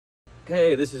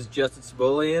Hey, this is Justin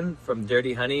Smolian from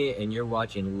Dirty Honey, and you're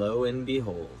watching Lo and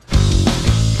Behold.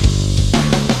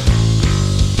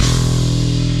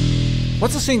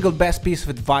 What's the single best piece of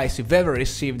advice you've ever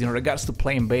received in regards to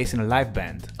playing bass in a live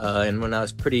band? And when I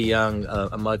was pretty young,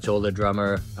 a much older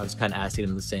drummer, I was kind of asking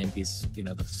him the same piece,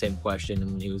 the same question,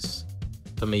 and he was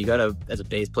telling me, you gotta, as a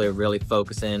bass player, really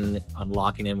focus in on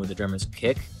locking in with the drummer's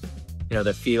kick.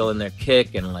 Their feel in their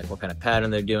kick and like what kind of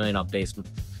pattern they're doing. I'll base,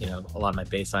 a lot of my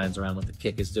bass lines around what the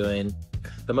kick is doing.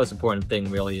 The most important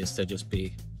thing really is to just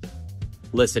be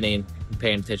listening and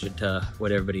paying attention to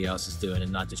what everybody else is doing and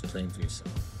not just playing for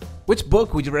yourself. Which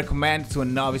book would you recommend to a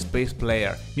novice bass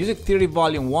player? Music Theory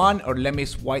Volume 1 or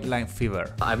Lemmy's White Line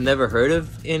Fever? I've never heard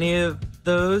of any of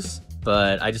those,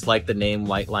 but I just like the name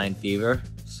White Line Fever,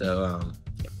 so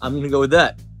I'm gonna go with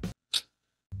that.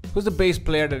 Who's the bass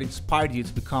player that inspired you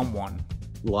to become one?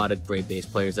 A lot of great bass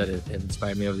players that have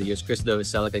inspired me over the years. Chris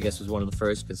Novoselic, I guess, was one of the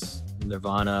first, because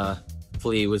Nirvana,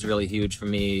 Flea was really huge for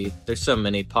me. There's so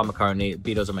many. Paul McCartney,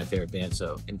 Beatles are my favorite band,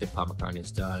 so anything Paul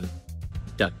McCartney's done,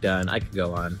 Duck Dunn, I could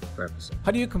go on forever.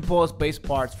 How do you compose bass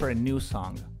parts for a new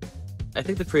song? I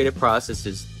think the creative process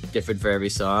is different for every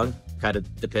song. Kind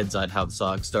of depends on how the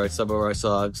song starts. Some of our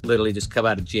songs literally just come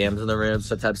out of jams in the room.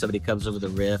 Sometimes somebody comes over the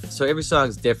riff. So every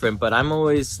song's different, but I'm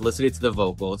always listening to the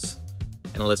vocals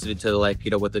and listening to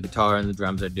what the guitar and the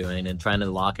drums are doing and trying to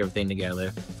lock everything together,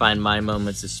 find my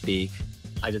moments to speak.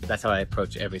 That's how I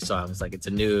approach every song. It's like it's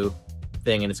a new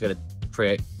thing and it's gonna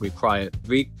require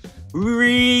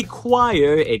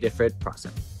a different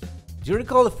process. Do you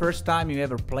recall the first time you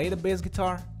ever played a bass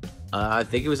guitar? I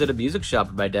think it was at a music shop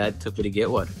and my dad took me to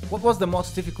get one. What was the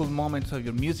most difficult moment of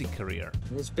your music career?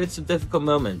 There's been some difficult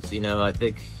moments, I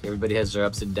think everybody has their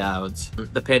ups and downs.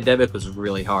 The pandemic was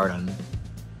really hard on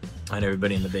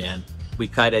everybody in the band. We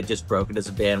kind of just broke it as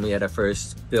a band. We had our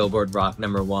first Billboard Rock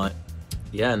 #1.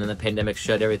 Yeah, and then the pandemic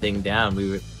shut everything down.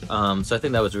 So I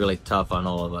think that was really tough on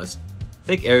all of us. I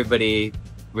think everybody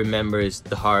remembers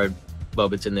the hard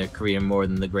moments in their career more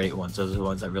than the great ones. Those are the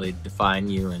ones that really define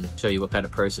you and show you what kind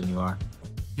of person you are.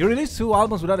 You released 2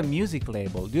 albums without a music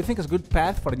label. Do you think it's a good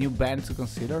path for a new band to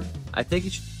consider? I think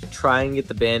you should try and get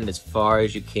the band as far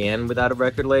as you can without a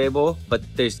record label, but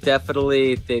there's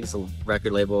definitely things a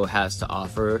record label has to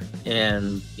offer.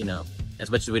 And, as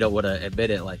much as we don't want to admit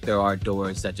it, there are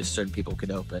doors that just certain people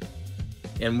can open.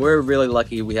 And we're really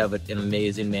lucky we have an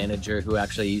amazing manager who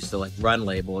actually used to run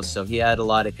labels. So he had a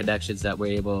lot of connections that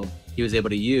he was able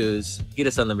to use to get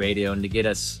us on the radio and to get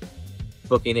us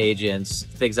booking agents,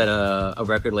 things that a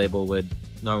record label would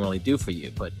normally do for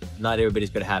you. But not everybody's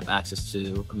going to have access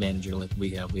to a manager like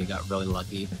we have. We got really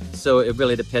lucky. So it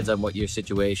really depends on what your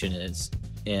situation is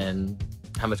and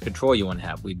how much control you want to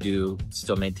have. We do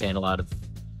still maintain a lot of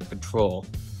control.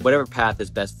 Whatever path is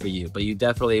best for you, but you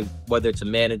definitely, whether it's a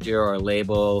manager or a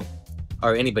label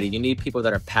or anybody, you need people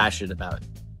that are passionate about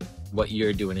what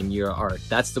you're doing in your art.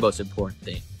 That's the most important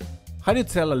thing. How do you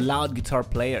tell a loud guitar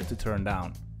player to turn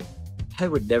down? I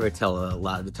would never tell a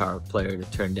loud guitar player to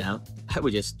turn down. I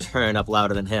would just turn up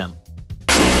louder than him.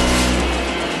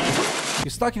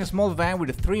 You're stuck in a small van with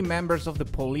the 3 members of the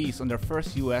Police on their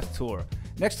first US tour.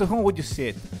 Next to whom would you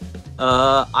sit?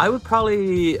 I would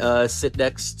probably sit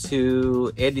next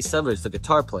to Andy Summers, the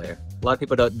guitar player. A lot of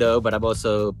people don't know, but I'm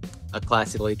also a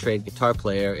classically trained guitar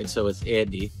player, and so is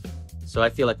Andy. So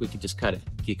I feel like we could just kind of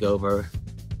geek over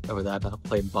that about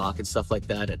playing Bach and stuff like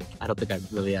that. And I don't think I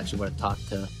really actually want to talk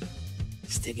to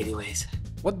Sting anyways.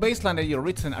 What bass line that you've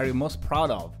written are you most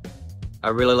proud of? I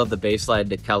really love the bass line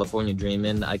to California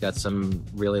Dreamin'. I got some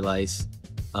really nice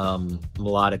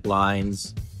melodic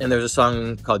lines. And there's a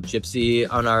song called Gypsy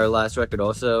on our last record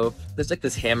also. There's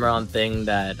this hammer-on thing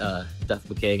that Duff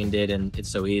McKagan did, and It's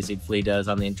So Easy, Flea does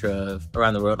on the intro of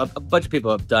Around the World. A bunch of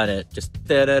people have done it, just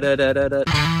da-da-da-da-da-da,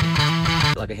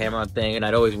 like a hammer-on thing, and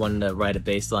I'd always wanted to write a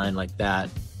bass line like that.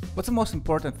 What's the most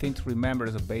important thing to remember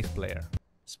as a bass player?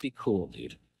 Just be cool,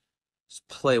 dude. Just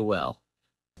play well.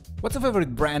 What's your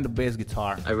favorite brand of bass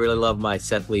guitar? I really love my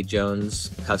Seth Lee Jones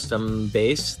custom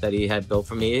bass that he had built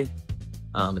for me.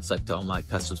 It's to all my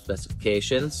custom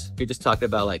specifications. If you're just talking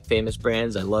about famous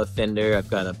brands, I love Fender. I've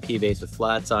got a P bass with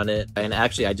flats on it. And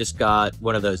actually, I just got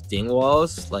one of those ding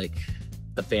walls,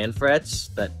 the fan frets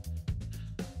that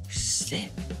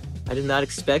sick. I did not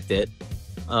expect it.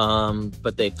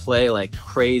 But they play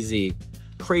crazy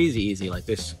easy. I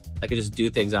could just do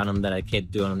things on them that I can't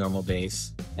do on a normal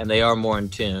bass. And they are more in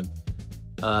tune.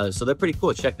 So they're pretty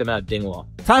cool. Check them out, Dingwall.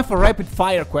 Time for rapid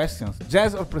fire questions.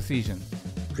 Jazz or precision?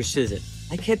 Precision.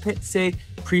 I can't say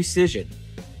precision.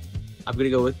 I'm gonna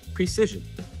go with precision.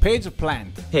 Page or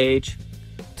Plant? Page.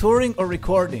 Touring or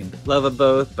recording? Love them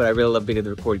both, but I really love being in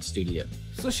the recording studio.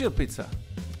 Sushi or pizza?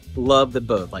 Love them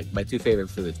both, like my two favorite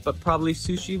foods, but probably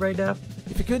sushi right now.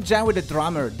 If you could jam with a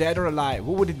drummer, dead or alive,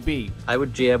 who would it be? I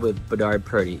would jam with Bernard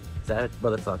Purdy. That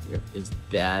motherfucker is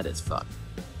bad as fuck.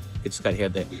 You just gotta hear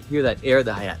that air,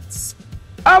 the hi-hats.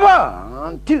 I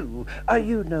want to,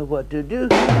 you know what to do.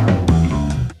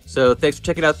 So thanks for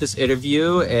checking out this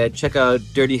interview, and check out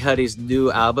Dirty Honey's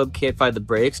new album, Can't Find the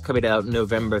Breaks, coming out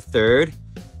November 3rd.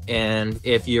 And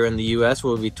if you're in the US,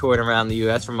 we'll be touring around the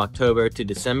US from October to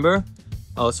December.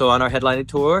 Also on our headlining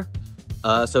tour.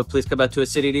 So please come out to a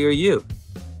city near you.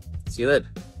 See you then.